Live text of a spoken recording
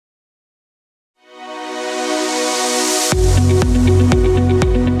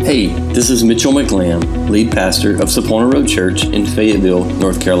Hey, this is Mitchell McLam, lead pastor of Sapona Road Church in Fayetteville,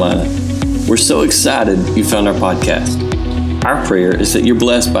 North Carolina. We're so excited you found our podcast. Our prayer is that you're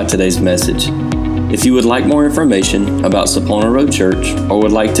blessed by today's message. If you would like more information about Sapona Road Church or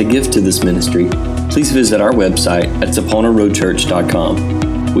would like to give to this ministry, please visit our website at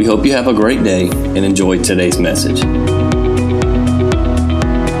saponaroadchurch.com. We hope you have a great day and enjoy today's message.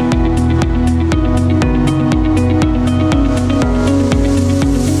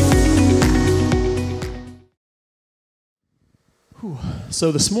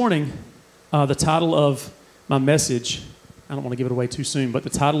 So this morning, the title of my message, I don't want to give it away too soon, but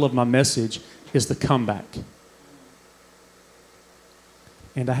the title of my message is The Comeback.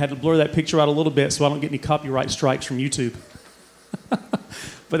 And I had to blur that picture out a little bit so I don't get any copyright strikes from YouTube.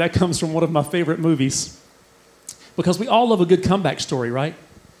 But that comes from one of my favorite movies. Because we all love a good comeback story, right?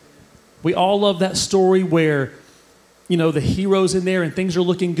 We all love that story where, you know, the hero's in there and things are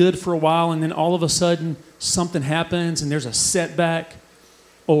looking good for a while, and then all of a sudden something happens and there's a setback,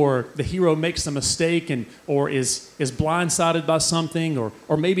 or the hero makes a mistake or is blindsided by something,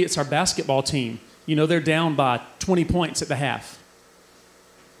 or maybe it's our basketball team. You know, they're down by 20 points at the half.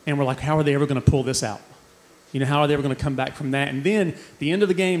 And we're like, how are they ever going to pull this out? You know, how are they ever going to come back from that? And then the end of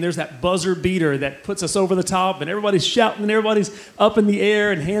the game, there's that buzzer beater that puts us over the top, and everybody's shouting, and everybody's up in the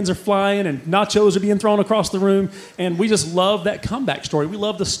air, and hands are flying, and nachos are being thrown across the room. And we just love that comeback story. We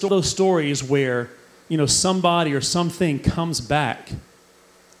love those stories where, you know, somebody or something comes back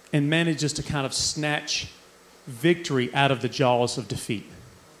and manages to kind of snatch victory out of the jaws of defeat.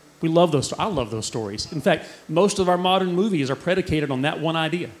 We love those. I love those stories. In fact, most of our modern movies are predicated on that one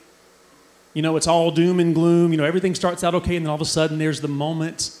idea. You know, it's all doom and gloom. You know, everything starts out okay, and then all of a sudden there's the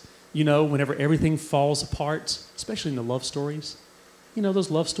moment, you know, whenever everything falls apart, especially in the love stories. You know,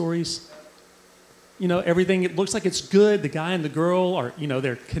 those love stories. You know, everything, it looks like it's good. The guy and the girl are, you know,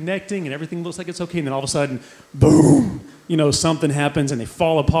 they're connecting, and everything looks like it's okay, and then all of a sudden, boom, you know, something happens, and they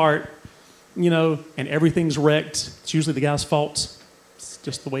fall apart, you know, and everything's wrecked. It's usually the guy's fault. It's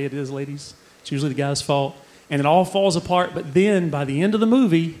just the way it is, ladies. It's usually the guy's fault. And it all falls apart, but then by the end of the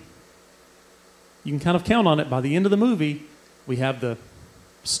movie, you can kind of count on it. By the end of the movie, we have the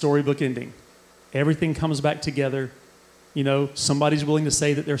storybook ending. Everything comes back together. You know, somebody's willing to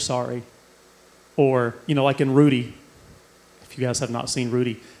say that they're sorry. Or, you know, like in Rudy. If you guys have not seen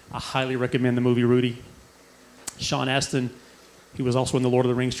Rudy, I highly recommend the movie Rudy. Sean Astin, he was also in the Lord of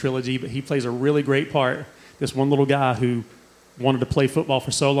the Rings trilogy, but he plays a really great part. This one little guy who wanted to play football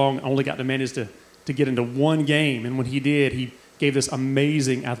for so long, only got to manage to get into one game. And when he did, he gave this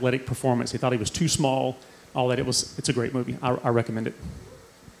amazing athletic performance. He thought he was too small, all that. It's a great movie. I recommend it.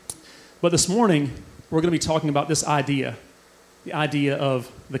 But this morning, we're going to be talking about this idea, the idea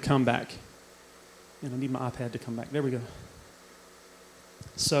of the comeback. And I need my iPad to come back. There we go.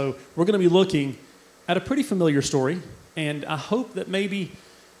 So we're going to be looking at a pretty familiar story, and I hope that maybe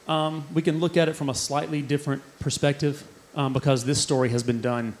we can look at it from a slightly different perspective, because this story has been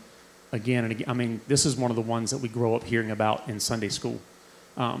done again and again. I mean, this is one of the ones that we grow up hearing about in Sunday school.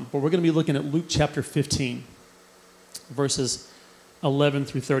 But we're going to be looking at Luke chapter 15, verses 11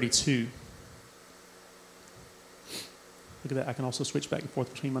 through 32. Look at that. I can also switch back and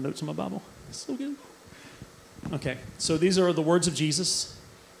forth between my notes and my Bible. It's so good. Okay, so these are the words of Jesus,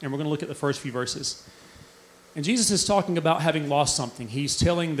 and we're going to look at the first few verses. And Jesus is talking about having lost something. He's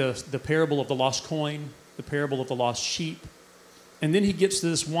telling the parable of the lost coin, the parable of the lost sheep. And then he gets to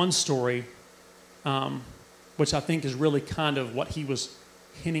this one story, which I think is really kind of what he was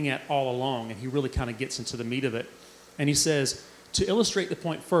hinting at all along, and he really kind of gets into the meat of it. And he says, to illustrate the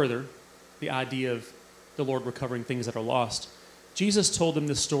point further, the idea of the Lord recovering things that are lost, Jesus told them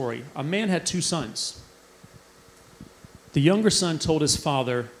this story. A man had two sons. The younger son told his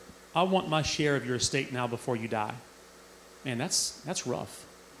father, I want my share of your estate now before you die. Man, that's rough.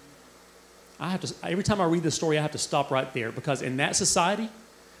 Every time I read this story, I have to stop right there, because in that society,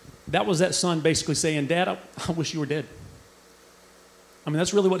 that was that son basically saying, Dad, I wish you were dead. I mean,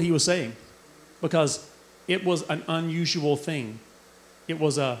 that's really what he was saying, because it was an unusual thing. It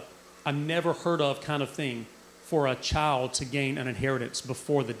was a never heard of kind of thing for a child to gain an inheritance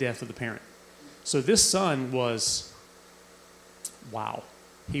before the death of the parent. So this son was, wow,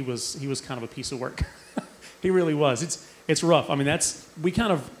 he was kind of a piece of work. He really was. It's rough. I mean, we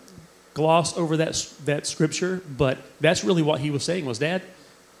kind of gloss over that scripture, but that's really what he was saying was, Dad,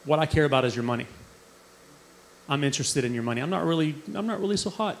 what I care about is your money. I'm interested in your money. I'm not really so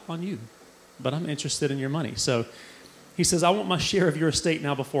hot on you, but I'm interested in your money. So he says, I want my share of your estate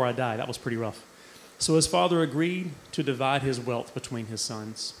now before I die. That was pretty rough. So his father agreed to divide his wealth between his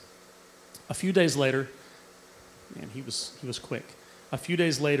sons. A few days later, man, he was quick. A few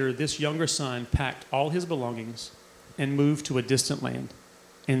days later, this younger son packed all his belongings and moved to a distant land.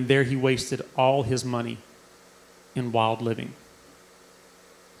 And there he wasted all his money in wild living.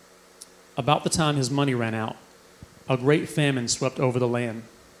 About the time his money ran out, a great famine swept over the land,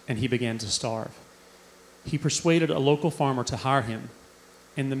 and he began to starve. He persuaded a local farmer to hire him,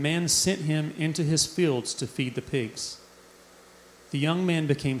 and the man sent him into his fields to feed the pigs. The young man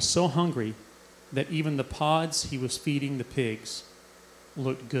became so hungry that even the pods he was feeding the pigs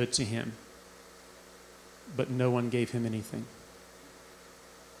looked good to him, but no one gave him anything.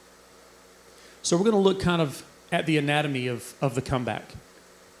 So we're going to look kind of at the anatomy of the comeback.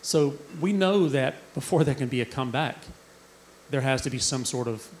 So we know that before there can be a comeback, there has to be some sort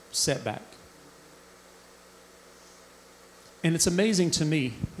of setback. And it's amazing to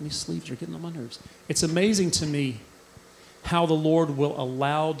me, and these sleeves are getting on my nerves. It's amazing to me how the Lord will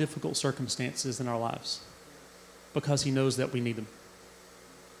allow difficult circumstances in our lives because he knows that we need them.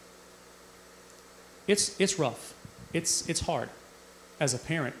 It's rough. It's hard. As a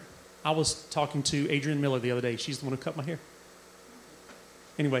parent, I was talking to Adrienne Miller the other day. She's the one who cut my hair.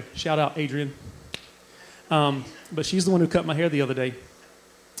 Anyway, shout out, Adrienne. But she's the one who cut my hair the other day.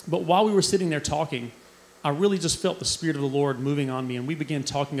 But while we were sitting there talking, I really just felt the Spirit of the Lord moving on me, and we began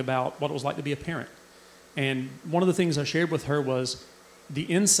talking about what it was like to be a parent. And one of the things I shared with her was the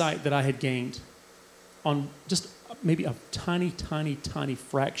insight that I had gained on just maybe a tiny, tiny, tiny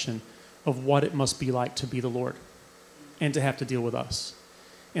fraction of what it must be like to be the Lord and to have to deal with us.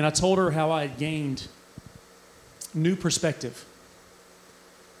 And I told her how I had gained new perspective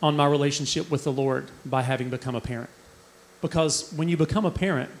on my relationship with the Lord by having become a parent. Because when you become a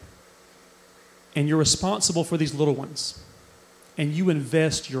parent and you're responsible for these little ones and you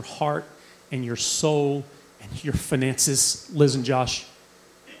invest your heart and your soul and your finances, Liz and Josh,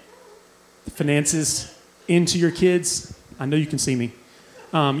 finances into your kids. I know you can see me.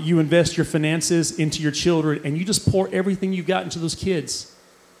 You invest your finances into your children and you just pour everything you've got into those kids.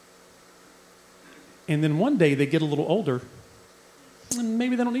 And then one day they get a little older and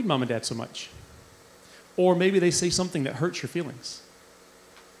maybe they don't need mom and dad so much. Or maybe they say something that hurts your feelings.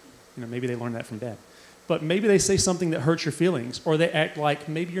 You know, maybe they learned that from dad. But maybe they say something that hurts your feelings, or they act like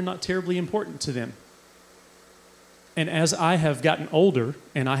maybe you're not terribly important to them. And as I have gotten older,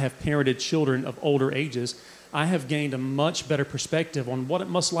 and I have parented children of older ages, I have gained a much better perspective on what it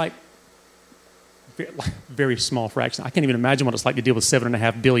must like, very small fraction. I can't even imagine what it's like to deal with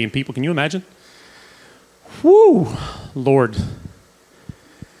 7.5 billion people. Can you imagine? Whoo, Lord.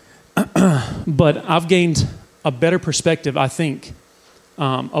 But I've gained a better perspective, I think,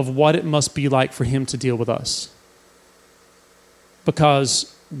 of what it must be like for him to deal with us.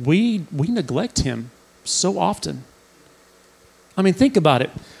 Because we neglect him so often. I mean, think about it.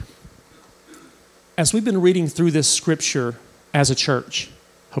 As we've been reading through this scripture as a church,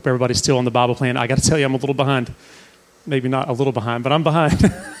 hope everybody's still on the Bible plan. I got to tell you, I'm a little behind. Maybe not a little behind, but I'm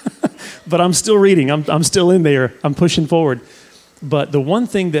behind. But I'm still reading. I'm still in there. I'm pushing forward. But the one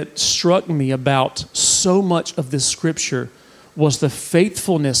thing that struck me about so much of this scripture was the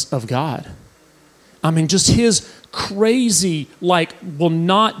faithfulness of God. I mean, just his crazy, will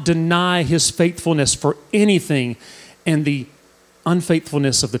not deny his faithfulness for anything, and the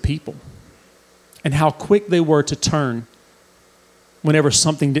unfaithfulness of the people. And how quick they were to turn whenever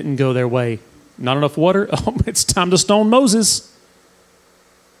something didn't go their way. Not enough water? Oh, it's time to stone Moses.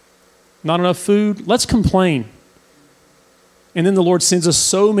 Not enough food? Let's complain. And then the Lord sends us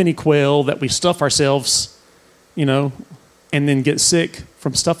so many quail that we stuff ourselves, and then get sick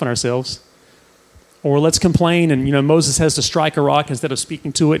from stuffing ourselves. Or let's complain and, Moses has to strike a rock instead of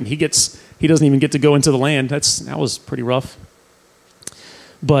speaking to it, and he doesn't even get to go into the land. That was pretty rough.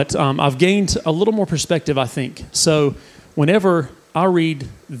 But I've gained a little more perspective, I think. So whenever I read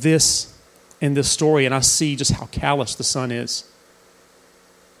this in this story and I see just how callous the son is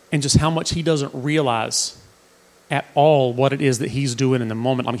and just how much he doesn't realize at all what it is that he's doing in the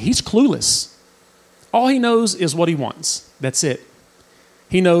moment. I mean, he's clueless. All he knows is what he wants. That's it.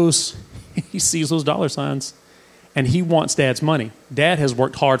 He knows, he sees those dollar signs, and he wants dad's money. Dad has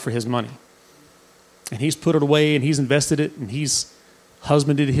worked hard for his money. And he's put it away, and he's invested it, and he's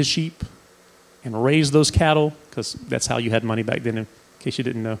husbanded his sheep and raised those cattle, because that's how you had money back then, in case you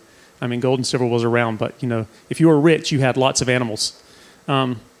didn't know. I mean, gold and silver was around, but, if you were rich, you had lots of animals.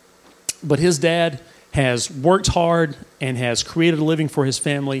 But his dad has worked hard and has created a living for his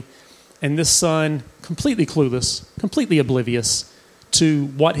family. And this son, completely clueless, completely oblivious to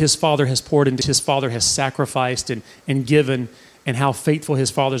what his father has poured into, his father has sacrificed and given, and how faithful his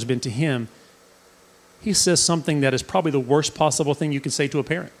father's been to him, he says something that is probably the worst possible thing you can say to a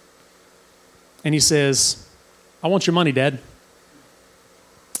parent. And he says, I want your money, Dad.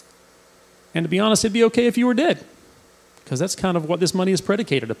 And to be honest, it'd be okay if you were dead, because that's kind of what this money is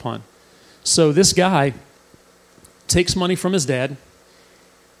predicated upon. So this guy takes money from his dad,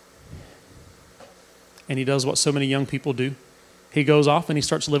 and he does what so many young people do. He goes off and he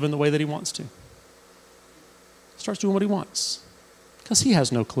starts living the way that he wants to. Starts doing what he wants, because he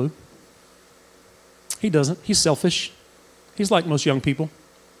has no clue. He doesn't. He's selfish. He's like most young people.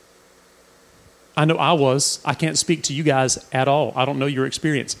 I know I was. I can't speak to you guys at all. I don't know your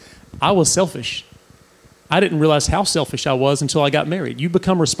experience. I was selfish. I didn't realize how selfish I was until I got married. You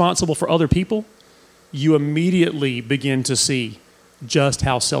become responsible for other people, you immediately begin to see just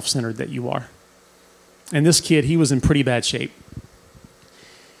how self-centered that you are. And this kid, he was in pretty bad shape.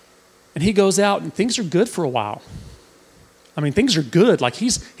 And he goes out and things are good for a while. I mean, things are good. Like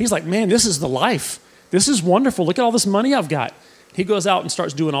he's like, man, this is the life. This is wonderful. Look at all this money I've got. He goes out and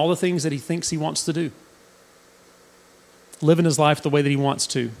starts doing all the things that he thinks he wants to do. Living his life the way that he wants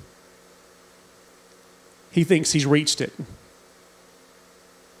to. He thinks he's reached it.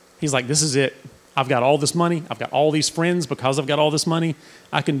 He's like, this is it. I've got all this money. I've got all these friends. Because I've got all this money,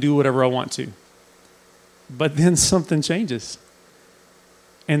 I can do whatever I want to. But then something changes.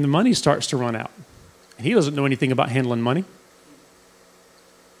 And the money starts to run out. And he doesn't know anything about handling money.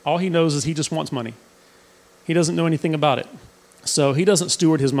 All he knows is he just wants money. He doesn't know anything about it. So he doesn't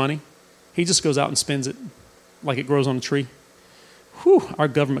steward his money. He just goes out and spends it like it grows on a tree. Whew, our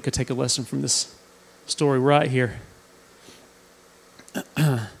government could take a lesson from this story right here.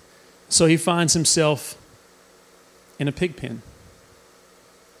 So he finds himself in a pig pen.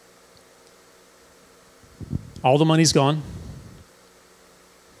 All the money's gone.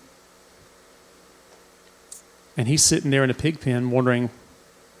 And he's sitting there in a pig pen wondering,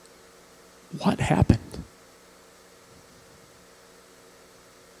 what happened?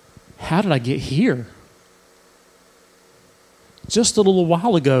 How did I get here? Just a little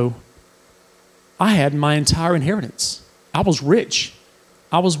while ago, I had my entire inheritance. I was rich.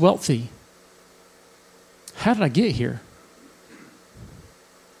 I was wealthy. How did I get here?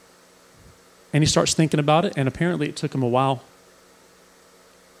 And he starts thinking about it, and apparently it took him a while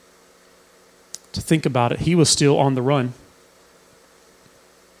to think about it. He was still on the run.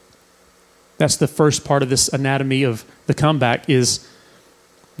 That's the first part of this anatomy of the comeback, is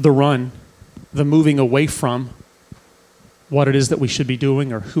the run, the moving away from what it is that we should be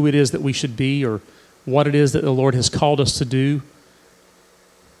doing, or who it is that we should be, or what it is that the Lord has called us to do.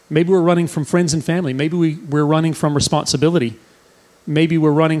 Maybe we're running from friends and family. Maybe we're running from responsibility. Maybe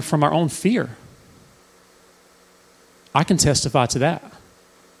we're running from our own fear. I can testify to that.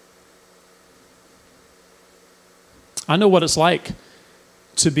 I know what it's like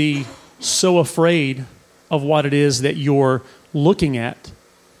to be so afraid of what it is that you're looking at,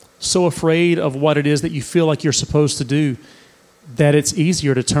 so afraid of what it is that you feel like you're supposed to do, that it's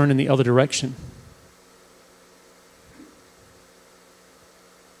easier to turn in the other direction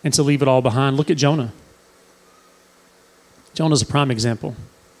and to leave it all behind. Look at Jonah. Jonah's a prime example.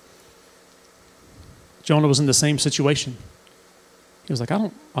 Jonah was in the same situation. He was like, I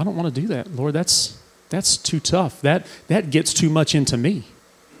don't want to do that, Lord. That's too tough. That gets too much into me.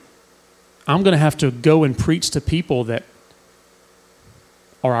 I'm going to have to go and preach to people that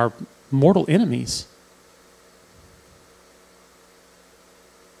are our mortal enemies.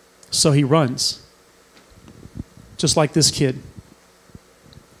 So he runs, just like this kid.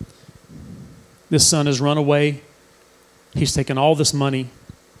 This son has run away. He's taken all this money,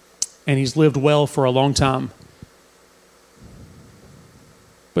 and he's lived well for a long time.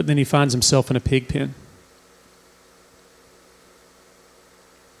 But then he finds himself in a pig pen.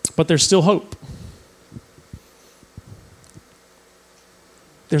 But there's still hope.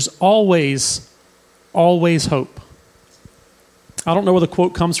 There's always hope. I don't know where the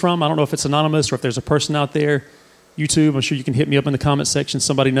quote comes from. I don't know if it's anonymous or if there's a person out there. YouTube, I'm sure you can hit me up in the comment section.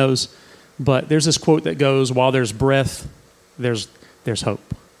 Somebody knows. But there's this quote that goes, while there's breath, there's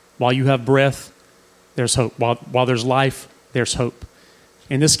hope. While you have breath, there's hope. While there's life, there's hope.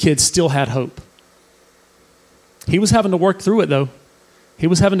 And this kid still had hope. He was having to work through it, though. He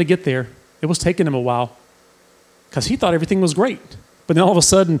was having to get there. It was taking him a while because he thought everything was great. But then all of a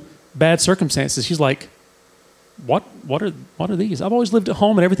sudden, bad circumstances. He's like, what are these? I've always lived at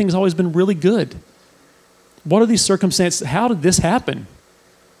home and everything's always been really good. What are these circumstances? How did this happen?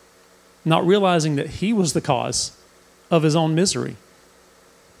 Not realizing that he was the cause of his own misery.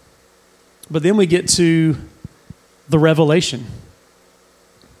 But then we get to the revelation.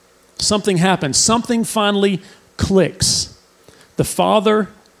 Something happens. Something finally clicks. The father,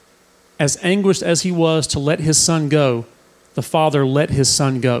 as anguished as he was to let his son go, the father let his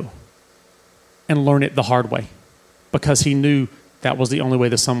son go and learn it the hard way because he knew that was the only way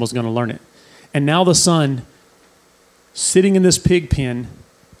the son was going to learn it. And now the son, sitting in this pig pen,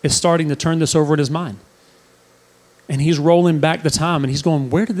 is starting to turn this over in his mind. And he's rolling back the time, and he's going,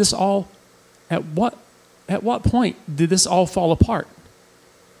 where did this all, at what point did this all fall apart?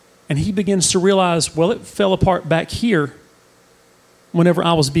 And he begins to realize, well, it fell apart back here whenever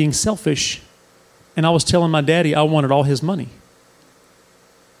I was being selfish and I was telling my daddy I wanted all his money.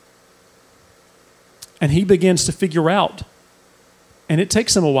 And he begins to figure out, and it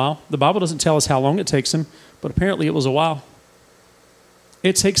takes him a while. The Bible doesn't tell us how long it takes him, but apparently it was a while.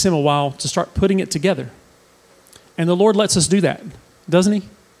 It takes him a while to start putting it together. And the Lord lets us do that, doesn't he?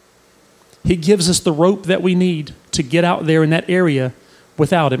 He gives us the rope that we need to get out there in that area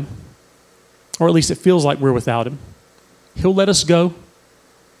without him, or at least it feels like we're without him. He'll let us go.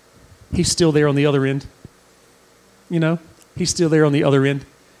 He's still there on the other end. You know, he's still there on the other end.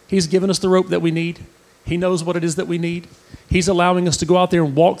 He's given us the rope that we need. He knows what it is that we need. He's allowing us to go out there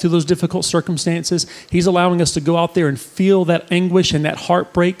and walk through those difficult circumstances. He's allowing us to go out there and feel that anguish and that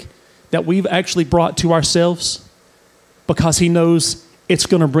heartbreak that we've actually brought to ourselves, because he knows it's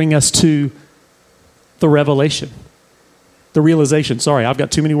going to bring us to the revelation. The realization. Sorry, I've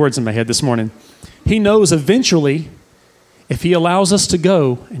got too many words in my head this morning. He knows eventually, if he allows us to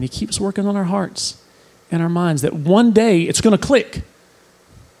go, and he keeps working on our hearts and our minds, that one day it's going to click.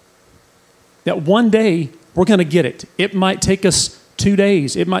 That one day we're going to get it. It might take us 2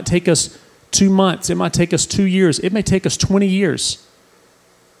 days. It might take us 2 months. It might take us 2 years. It may take us 20 years.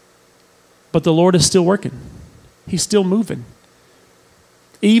 But the Lord is still working. He's still moving.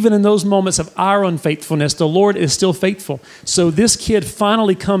 Even in those moments of our unfaithfulness, the Lord is still faithful. So this kid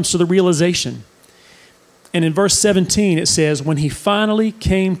finally comes to the realization. And in verse 17 it says, when he finally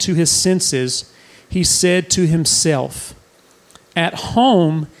came to his senses, he said to himself, at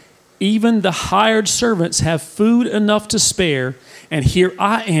home, even the hired servants have food enough to spare, and here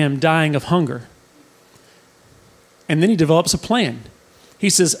I am dying of hunger. And then he develops a plan. He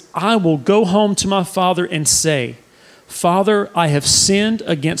says, I will go home to my father and say, Father, I have sinned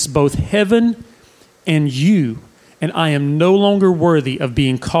against both heaven and you, and I am no longer worthy of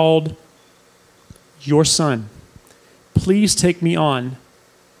being called your son. Please take me on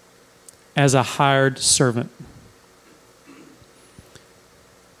as a hired servant.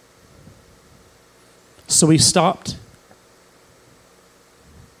 So he stopped.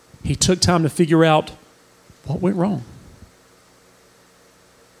 He took time to figure out what went wrong.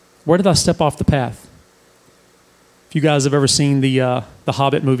 Where did I step off the path? If you guys have ever seen the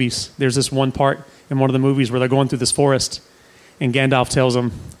Hobbit movies, there's this one part in one of the movies where they're going through this forest, and Gandalf tells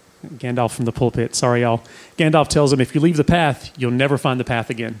them, Gandalf from the pulpit, sorry y'all. Gandalf tells them, if you leave the path, you'll never find the path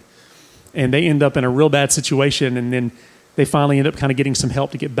again. And they end up in a real bad situation, and then they finally end up kind of getting some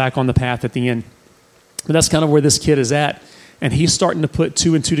help to get back on the path at the end. But that's kind of where this kid is at, and he's starting to put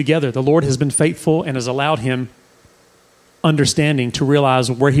 2 and 2 together. The Lord has been faithful and has allowed him understanding to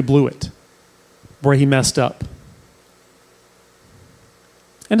realize where he blew it, where he messed up.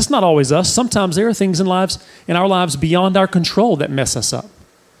 And it's not always us. Sometimes there are things in our lives beyond our control that mess us up.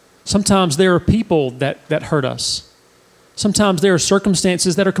 Sometimes there are people that hurt us. Sometimes there are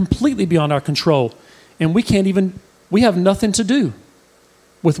circumstances that are completely beyond our control, and we have nothing to do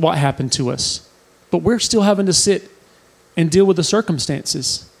with what happened to us. But we're still having to sit and deal with the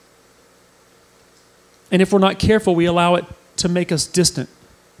circumstances. And if we're not careful, we allow it to make us distant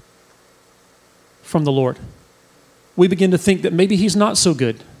from the Lord. We begin to think that maybe he's not so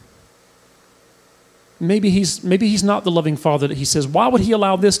good. Maybe he's not the loving father that he says. Why would he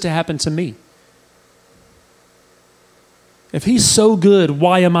allow this to happen to me? If he's so good,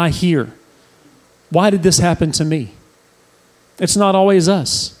 why am I here? Why did this happen to me? It's not always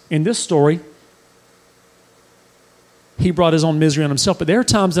us. In this story, he brought his own misery on himself. But there are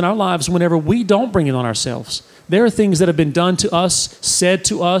times in our lives whenever we don't bring it on ourselves. There are things that have been done to us, said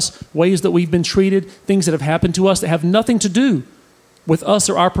to us, ways that we've been treated, things that have happened to us that have nothing to do with us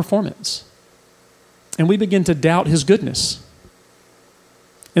or our performance. And we begin to doubt his goodness.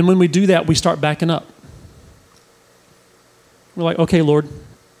 And when we do that, we start backing up. We're like, okay, Lord,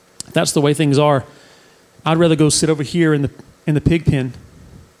 if that's the way things are, I'd rather go sit over here in the pig pen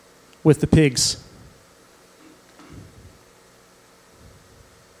with the pigs.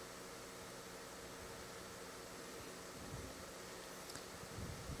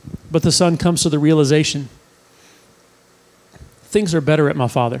 But the son comes to the realization, things are better at my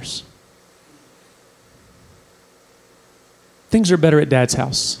father's. Things are better at Dad's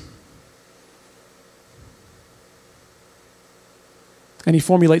house. And he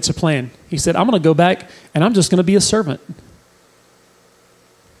formulates a plan. He said, I'm going to go back and I'm just going to be a servant.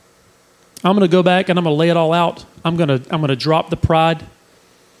 I'm going to go back and I'm going to lay it all out. I'm going to drop the pride.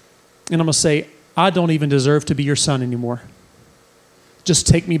 And I'm going to say, I don't even deserve to be your son anymore. Just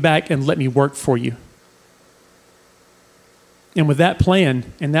take me back and let me work for you. And with that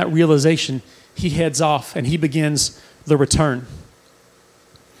plan and that realization, he heads off and he begins the return.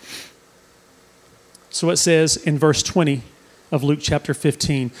 So it says in verse 20 of Luke chapter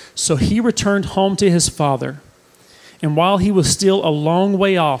 15, so he returned home to his father, and while he was still a long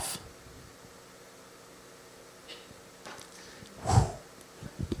way off,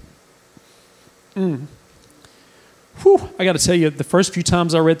 I got to tell you, the first few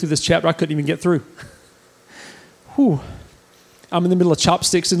times I read through this chapter, I couldn't even get through. I'm in the middle of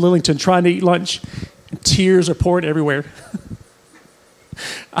Chopsticks in Lillington trying to eat lunch, and tears are pouring everywhere.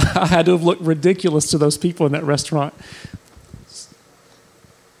 I had to have looked ridiculous to those people in that restaurant,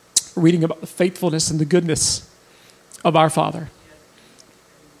 reading about the faithfulness and the goodness of our Father.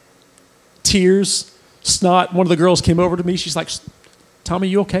 Tears, snot. One of the girls came over to me. She's like, Tommy,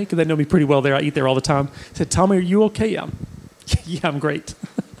 you okay? Because they know me pretty well there. I eat there all the time. I said, Tommy, are you okay? Yeah, I'm great.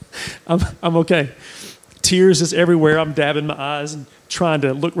 I'm okay. Tears is everywhere. I'm dabbing my eyes and trying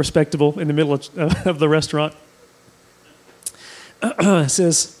to look respectable in the middle of the restaurant. It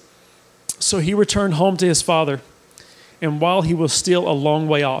says, so he returned home to his father, and while he was still a long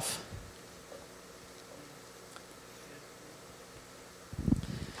way off,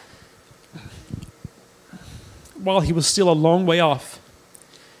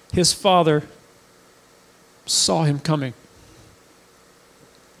 his father saw him coming.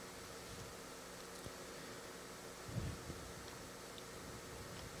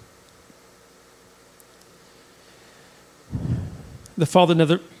 The father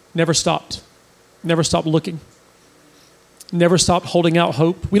never stopped looking, never stopped holding out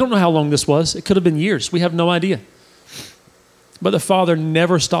hope. We don't know how long this was. It could have been years. We have no idea. But the father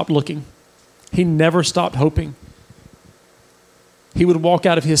never stopped looking. He never stopped hoping. He would walk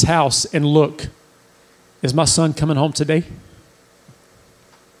out of his house and look, is my son coming home today?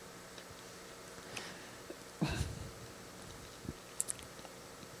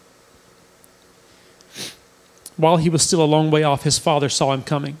 While he was still a long way off, his father saw him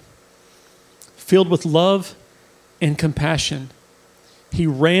coming. Filled with love and compassion, he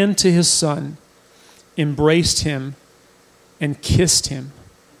ran to his son, embraced him, and kissed him.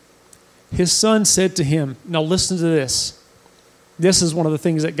 His son said to him, now listen to this. This is one of the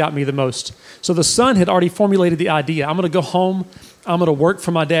things that got me the most. So the son had already formulated the idea. I'm going to go home. I'm going to work for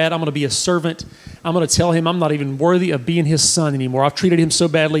my dad. I'm going to be a servant. I'm going to tell him I'm not even worthy of being his son anymore. I've treated him so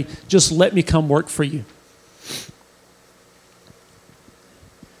badly. Just let me come work for you.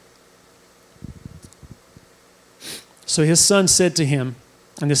 So his son said to him,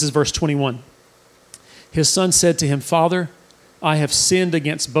 and this is verse 21. His son said to him, Father, I have sinned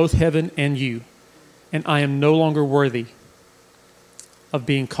against both heaven and you, and I am no longer worthy of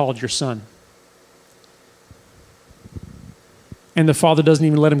being called your son. And the father doesn't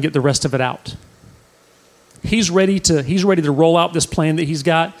even let him get the rest of it out. He's ready to roll out this plan that he's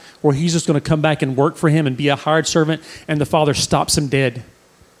got, where he's just going to come back and work for him and be a hired servant, and the father stops him dead.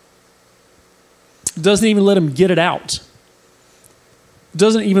 Doesn't even let him get it out.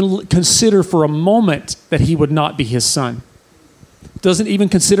 Doesn't even consider for a moment that he would not be his son. Doesn't even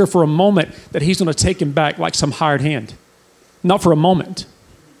consider for a moment that he's going to take him back like some hired hand. Not for a moment.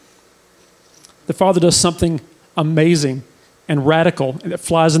 The father does something amazing and radical, and it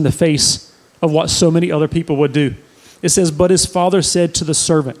flies in the face of what so many other people would do. It says, but his father said to the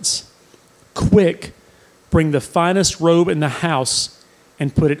servants, quick, bring the finest robe in the house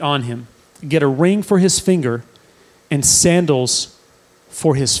and put it on him. Get a ring for his finger and sandals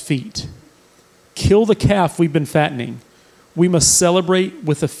for his feet. Kill the calf we've been fattening. We must celebrate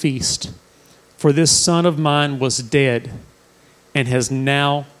with a feast. For this son of mine was dead and has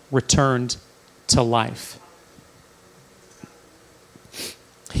now returned to life.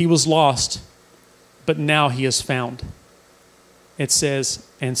 He was lost, but now he is found. It says,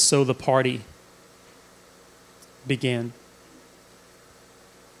 and so the party began.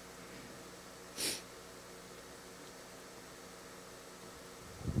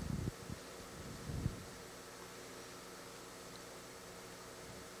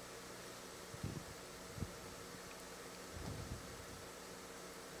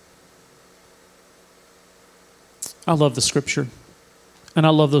 I love the scripture, and I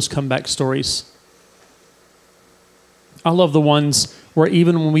love those comeback stories. I love the ones where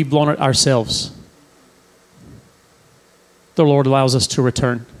even when we've blown it ourselves, the Lord allows us to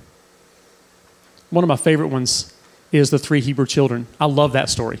return. One of my favorite ones is the 3 Hebrew children. I love that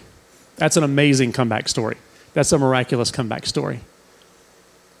story. That's an amazing comeback story. That's a miraculous comeback story.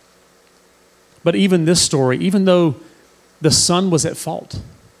 But even this story, even though the son was at fault,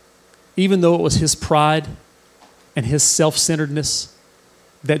 even though it was his pride and his self-centeredness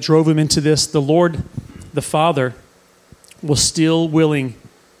that drove him into this, the Lord, the Father, was still willing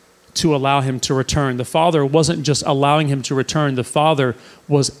to allow him to return. The Father wasn't just allowing him to return. The Father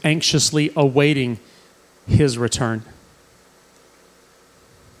was anxiously awaiting his return.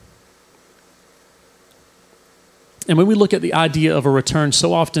 And when we look at the idea of a return,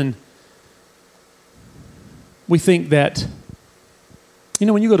 so often we think that,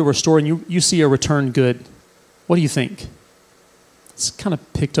 when you go to a store and you see a returned good, what do you think? It's kind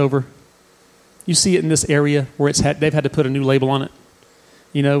of picked over. You see it in this area where they've had to put a new label on it,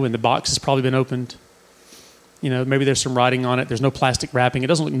 and the box has probably been opened. Maybe there's some writing on it. There's no plastic wrapping. It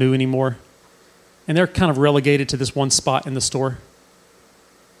doesn't look new anymore. And they're kind of relegated to this one spot in the store.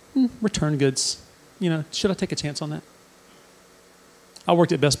 Return goods. Should I take a chance on that? I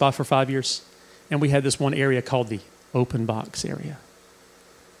worked at Best Buy for 5 years, and we had this one area called the open box area.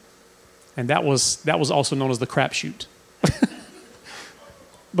 And that was also known as the crapshoot.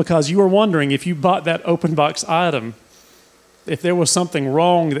 Because you were wondering if you bought that open box item, if there was something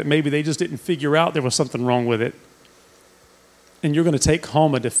wrong that maybe they just didn't figure out there was something wrong with it, and you're going to take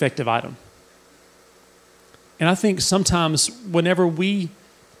home a defective item. And I think sometimes whenever we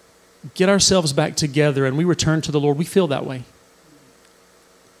get ourselves back together and we return to the Lord, we feel that way.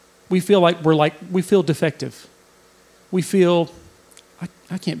 We feel we feel defective. We feel,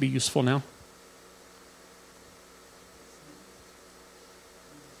 I can't be useful now.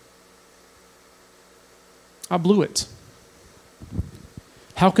 I blew it.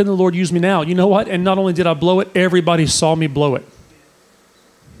 How can the Lord use me now? You know what? And not only did I blow it, everybody saw me blow it.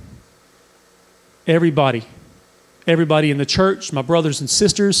 Everybody. Everybody in the church, my brothers and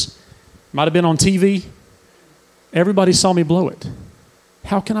sisters, might have been on TV. Everybody saw me blow it.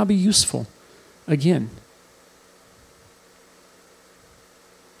 How can I be useful again?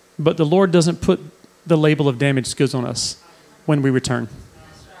 But the Lord doesn't put the label of damaged goods on us when we return.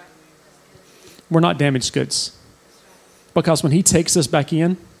 We're not damaged goods. Because when he takes us back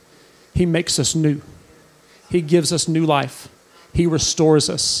in, he makes us new. He gives us new life. He restores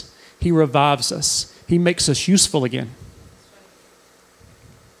us. He revives us. He makes us useful again.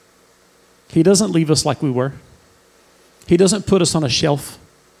 He doesn't leave us like we were. He doesn't put us on a shelf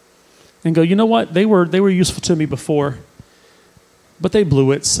and go, you know what? They were useful to me before, but they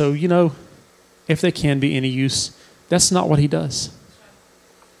blew it. So, if they can be any use, that's not what he does.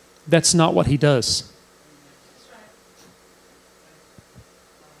 That's not what he does.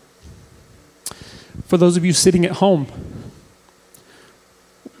 For those of you sitting at home,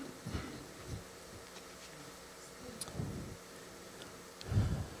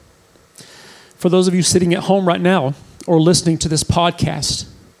 right now or listening to this podcast,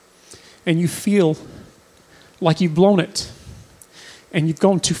 and you feel like you've blown it and you've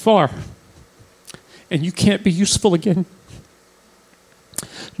gone too far and you can't be useful again,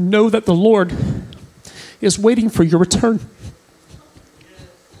 know that the Lord is waiting for your return.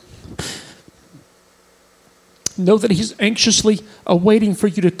 Know that he's anxiously awaiting for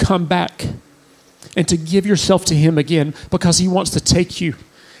you to come back and to give yourself to him again, because he wants to take you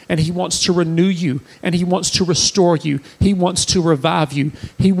and he wants to renew you and he wants to restore you. He wants to revive you.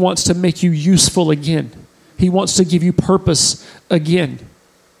 He wants to make you useful again. He wants to give you purpose again.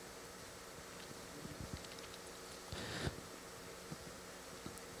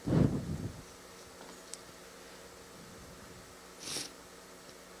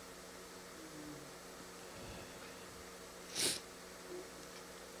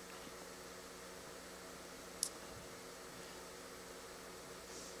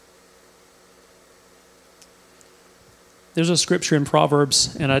 There's a scripture in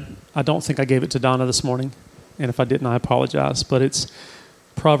Proverbs, and I don't think I gave it to Donna this morning, and if I didn't, I apologize, but it's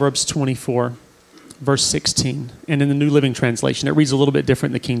Proverbs 24, verse 16, and in the New Living Translation. It reads a little bit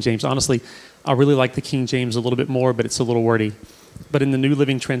different than the King James. Honestly, I really like the King James a little bit more, but it's a little wordy. But in the New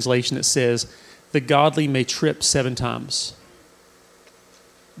Living Translation, it says, "The godly may trip 7 times,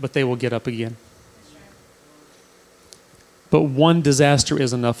 but they will get up again. But one disaster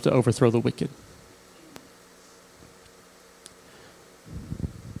is enough to overthrow the wicked."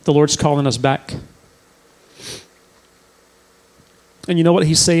 The Lord's calling us back. And you know what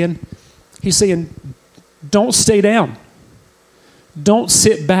he's saying? He's saying, don't stay down. Don't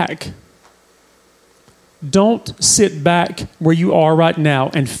sit back. Don't sit back where you are right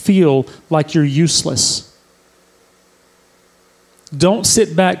now and feel like you're useless. Don't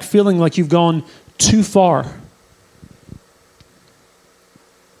sit back feeling like you've gone too far.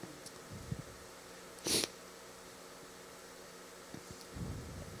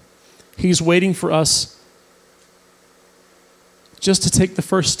 He's waiting for us just to take the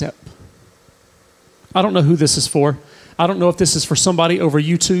first step. I don't know who this is for. I don't know if this is for somebody over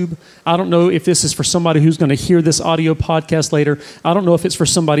YouTube. I don't know if this is for somebody who's going to hear this audio podcast later. I don't know if it's for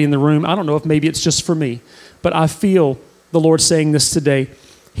somebody in the room. I don't know if maybe it's just for me. But I feel the Lord saying this today.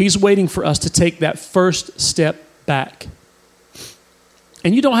 He's waiting for us to take that first step back.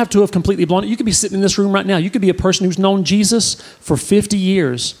 And you don't have to have completely blown it. You could be sitting in this room right now. You could be a person who's known Jesus for 50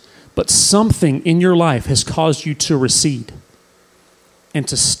 years, but something in your life has caused you to recede and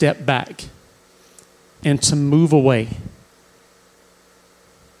to step back and to move away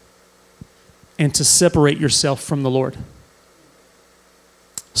and to separate yourself from the Lord.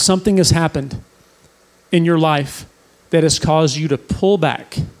 Something has happened in your life that has caused you to pull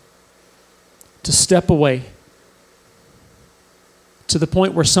back, to step away, to the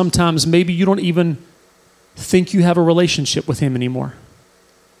point where sometimes maybe you don't even think you have a relationship with Him anymore.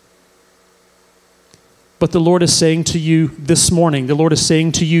 But the Lord is saying to you this morning, the Lord is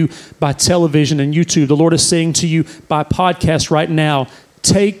saying to you by television and YouTube, the Lord is saying to you by podcast right now,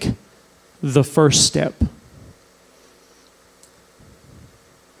 take the first step.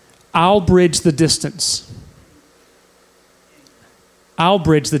 I'll bridge the distance. I'll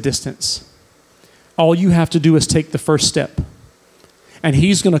bridge the distance. All you have to do is take the first step. And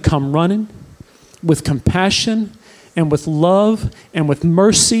He's going to come running with compassion and with love and with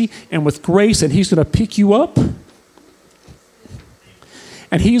mercy and with grace, and He's going to pick you up.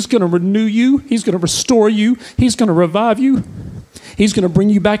 And He's going to renew you. He's going to restore you. He's going to revive you. He's going to bring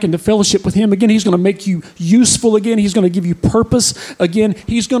you back into fellowship with Him again. He's going to make you useful again. He's going to give you purpose again.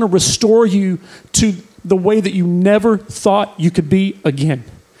 He's going to restore you to the way that you never thought you could be again.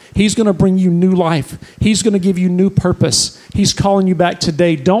 He's going to bring you new life. He's going to give you new purpose. He's calling you back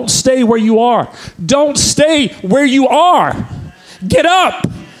today. Don't stay where you are. Don't stay where you are. Get up.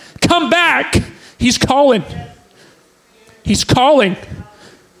 Come back. He's calling. He's calling.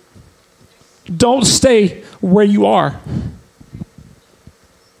 Don't stay where you are.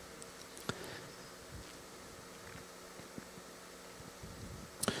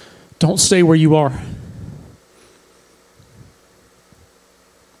 Don't stay where you are.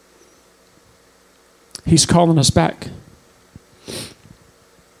 He's calling us back.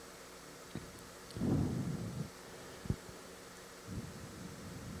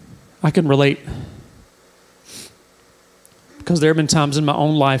 I can relate because there have been times in my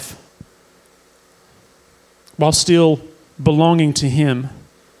own life while still belonging to Him,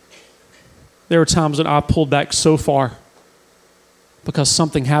 there were times when I pulled back so far because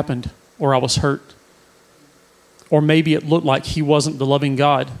something happened or I was hurt. Or maybe it looked like He wasn't the loving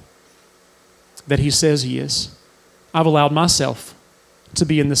God that He says He is. I've allowed myself to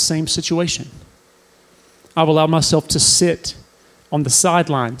be in the same situation. I've allowed myself to sit on the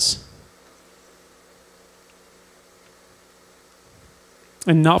sidelines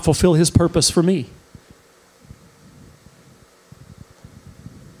and not fulfill His purpose for me.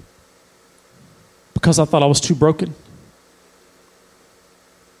 Because I thought I was too broken.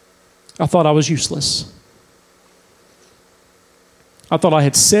 I thought I was useless. I thought I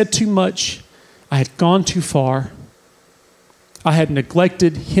had said too much. I had gone too far. I had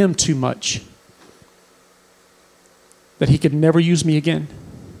neglected Him too much. That He could never use me again.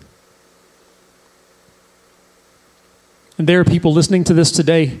 And there are people listening to this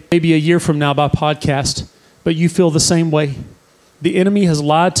today, maybe a year from now by podcast, but you feel the same way. The enemy has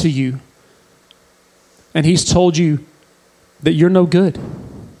lied to you. And he's told you that you're no good.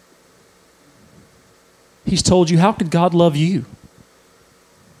 He's told you, how could God love you?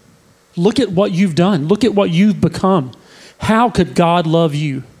 Look at what you've done. Look at what you've become. How could God love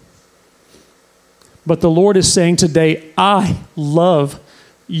you? But the Lord is saying today, I love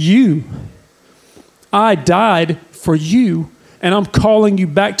you. I died for you, and I'm calling you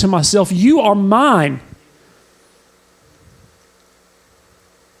back to myself. You are mine.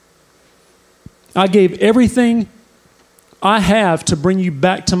 I gave everything I have to bring you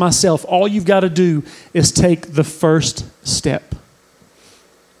back to myself. All you've got to do is take the first step.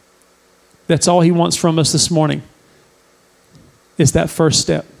 That's all He wants from us this morning, is that first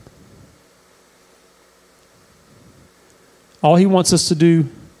step. All He wants us to do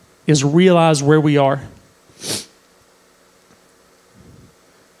is realize where we are.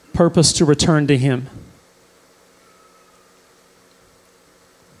 Purpose to return to Him.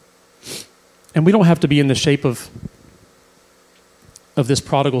 And we don't have to be in the shape of this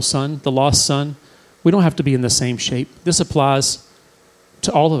prodigal son, the lost son. We don't have to be in the same shape. This applies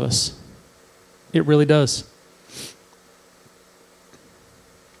to all of us. It really does.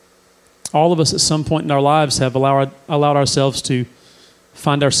 All of us at some point in our lives have allowed ourselves to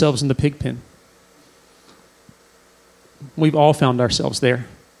find ourselves in the pig pen. We've all found ourselves there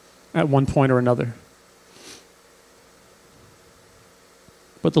at one point or another.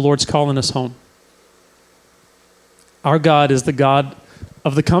 but the Lord's calling us home. Our God is the God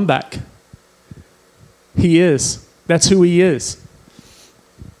of the comeback. He is. That's who he is.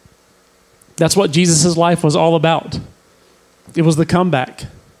 That's what Jesus' life was all about. It was the comeback.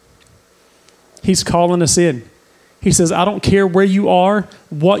 He's calling us in. He says, I don't care where you are,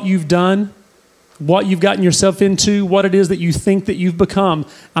 what you've done, what you've gotten yourself into, what it is that you think that you've become.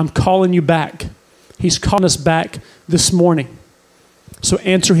 I'm calling you back. He's calling us back this morning. So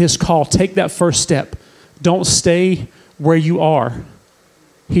answer his call. Take that first step. Don't stay where you are.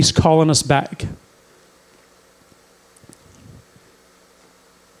 He's calling us back.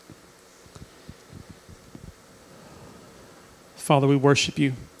 Father, we worship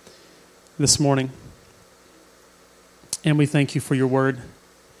you this morning. And we thank you for your word.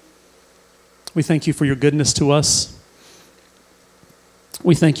 We thank you for your goodness to us.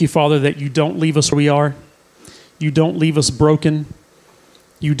 We thank you, Father, that you don't leave us where we are. You don't leave us broken.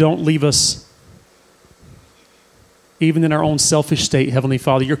 You don't leave us even in our own selfish state, Heavenly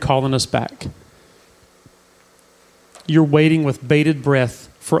Father. You're calling us back. You're waiting with bated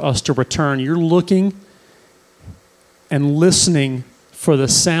breath for us to return. You're looking and listening for the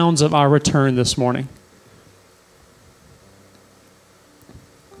sounds of our return this morning.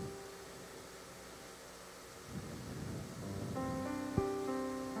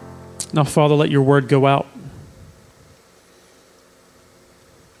 Now, Father, let your word go out.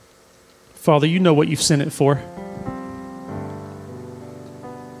 Father, you know what you've sent it for.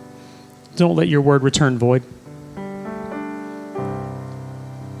 Don't let your word return void.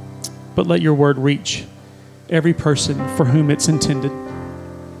 But let your word reach every person for whom it's intended.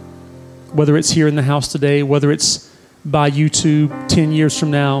 Whether it's here in the house today, whether it's by YouTube 10 years from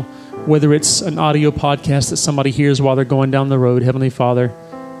now, whether it's an audio podcast that somebody hears while they're going down the road, Heavenly Father,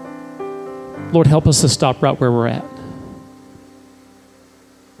 Lord, help us to stop right where we're at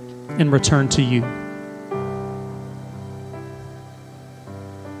and return to you.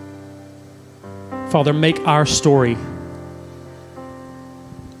 Father, make our story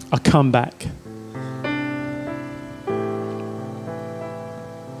a comeback.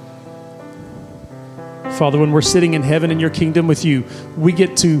 Father, when we're sitting in heaven in your kingdom with you, we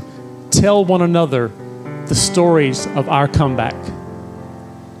get to tell one another the stories of our comeback.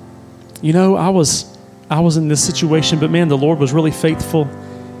 You know, I was in this situation, but man, the Lord was really faithful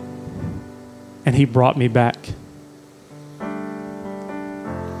and he brought me back.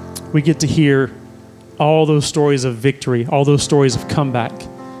 We get to hear all those stories of victory, all those stories of comeback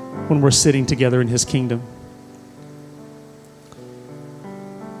when we're sitting together in his kingdom.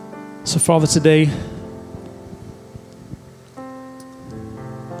 So, Father, today,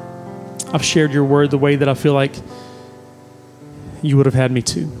 I've shared your word the way that I feel like you would have had me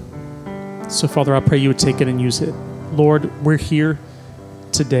to. So, Father, I pray you would take it and use it. Lord, we're here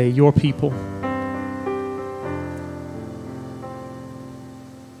today, your people.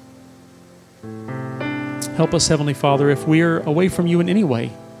 Help us, Heavenly Father, if we're away from you in any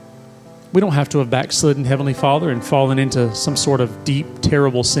way. We don't have to have backslidden, Heavenly Father, and fallen into some sort of deep,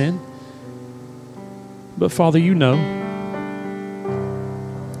 terrible sin. But, Father, you know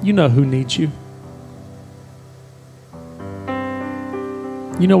who needs you.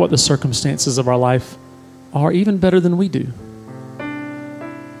 You know what the circumstances of our life are even better than we do.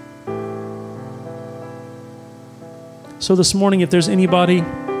 So this morning, if there's anybody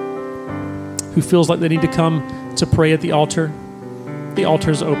who feels like they need to come to pray at the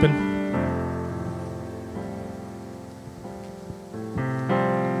altar's open.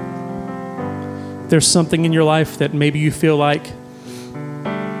 There's something in your life that maybe you feel like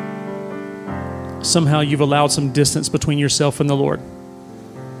somehow you've allowed some distance between yourself and the Lord.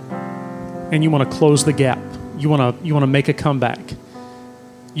 And you want to close the gap. You want to make a comeback.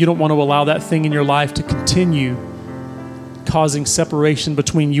 You don't want to allow that thing in your life to continue causing separation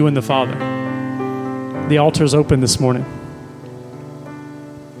between you and the Father. The altar is open this morning.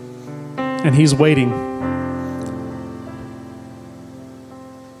 And he's waiting.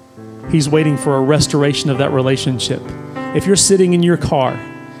 He's waiting for a restoration of that relationship. If you're sitting in your car,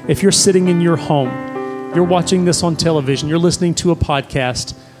 if you're sitting in your home, you're watching this on television, you're listening to a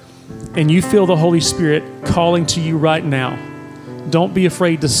podcast, and you feel the Holy Spirit calling to you right now, don't be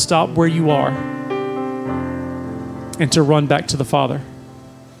afraid to stop where you are and to run back to the Father.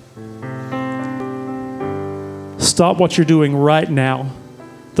 Stop what you're doing right now.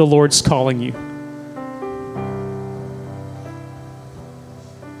 The Lord's calling you.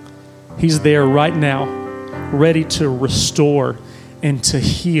 He's there right now, ready to restore and to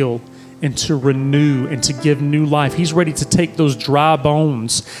heal and to renew and to give new life. He's ready to take those dry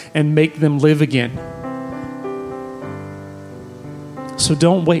bones and make them live again. So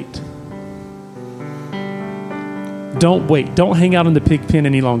don't wait. Don't wait. Don't hang out in the pig pen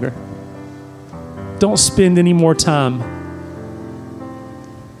any longer. Don't spend any more time.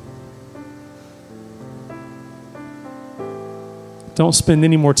 Don't spend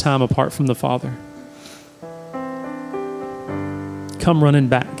any more time apart from the Father. Come running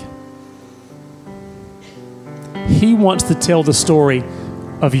back. He wants to tell the story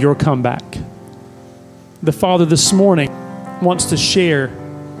of your comeback. The Father this morning wants to share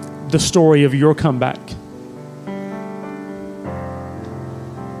the story of your comeback.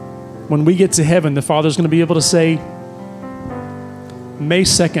 When we get to heaven, the Father's going to be able to say, May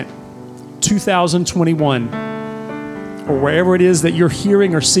 2nd, 2021, or wherever it is that you're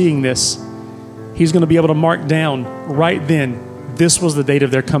hearing or seeing this, He's going to be able to mark down right then, this was the date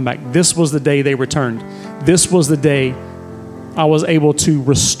of their comeback. This was the day they returned. This was the day I was able to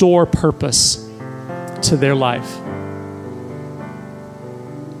restore purpose to their life.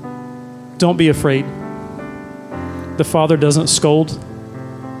 Don't be afraid. The Father doesn't scold.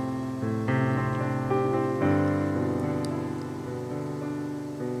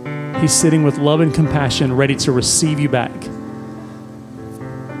 He's sitting with love and compassion, ready to receive you back.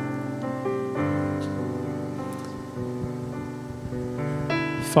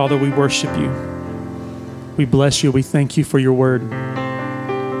 Father, we worship you. We bless you. We thank you for your word.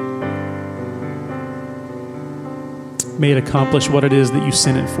 May it accomplish what it is that you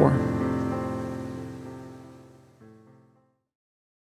sent it for.